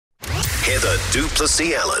Heather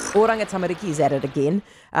Duplessis-Allen. Oranga Tamariki is at it again.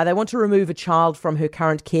 They want to remove a child from her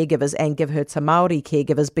current caregivers and give her to Māori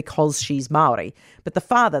caregivers because she's Māori. But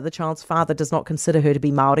the child's father, does not consider her to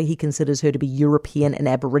be Māori. He considers her to be European and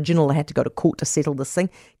Aboriginal. They had to go to court to settle this thing.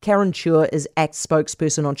 Chhour is ACT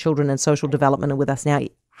spokesperson on children and social development and with us now.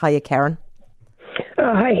 Hiya, Karen.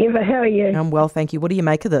 Oh, hi, Heather. How are you? I'm well, thank you. What do you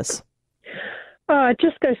make of this? Oh, it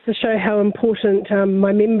just goes to show how important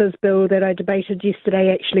my members' bill that I debated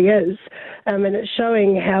yesterday actually is. And it's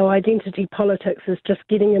showing how identity politics is just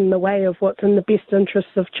getting in the way of what's in the best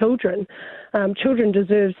interests of children. Children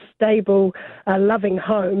deserve stable, loving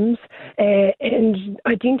homes, and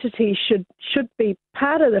identity should be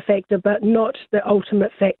part of the factor, but not the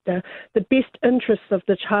ultimate factor. The best interests of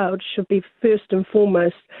the child should be first and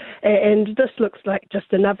foremost. And this looks like just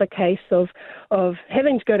another case of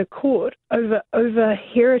having to go to court over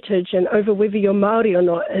heritage and over whether you're Māori or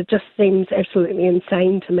not. It just seems absolutely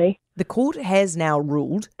insane to me. The court has now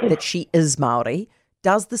ruled that she is Māori.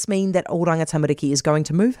 Does this mean that Oranga Tamariki is going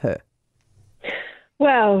to move her?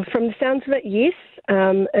 Well, from the sounds of it, yes.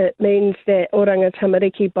 It means that Oranga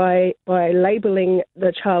Tamariki, by labelling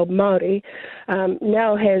the child Māori,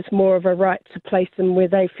 now has more of a right to place them where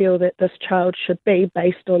they feel that this child should be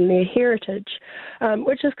based on their heritage,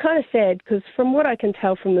 which is kind of sad because from what I can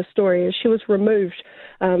tell from the story is she was removed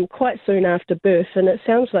quite soon after birth, and it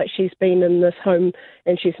sounds like she's been in this home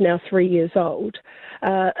and she's now 3 years old.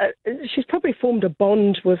 She's probably formed a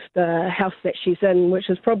bond with the house that she's in, which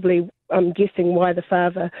is probably, I'm guessing, why the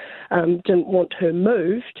father didn't want her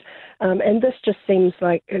moved. And this just seems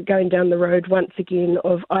like going down the road once again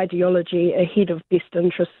of ideology ahead of best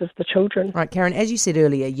interests of the children. Right, Karen, as you said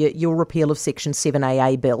earlier, your repeal of Section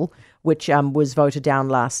 7AA bill, which was voted down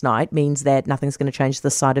last night, means that nothing's going to change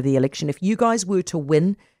this side of the election. If you guys were to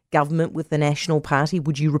win government with the National Party,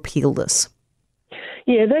 would you repeal this?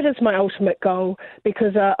 Yeah, that is my ultimate goal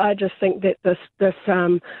because I just think that this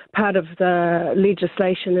part of the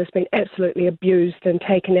legislation has been absolutely abused and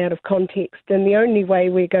taken out of context. And the only way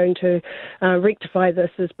we're going to rectify this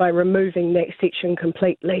is by removing that section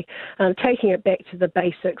completely, taking it back to the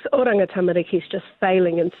basics. Oranga Tamariki is just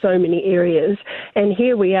failing in so many areas. And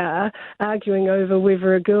here we are arguing over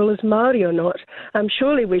whether a girl is Māori or not.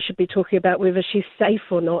 Surely we should be talking about whether she's safe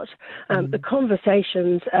or not. The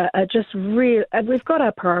conversations are just real. We've got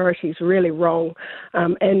our priorities really wrong,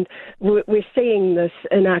 and we're seeing this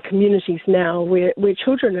in our communities now where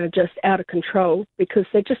children are just out of control because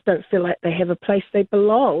they just don't feel like they have a place they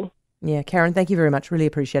belong. Yeah, Karen, thank you very much. Really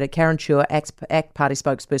appreciate it. Chhour, ACT Party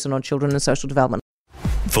spokesperson on children and social development.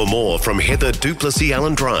 For more from Heather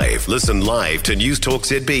Duplessis-Allen Drive, listen live to News Talk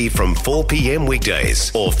ZB from 4 p.m.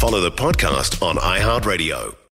 weekdays or follow the podcast on iHeartRadio.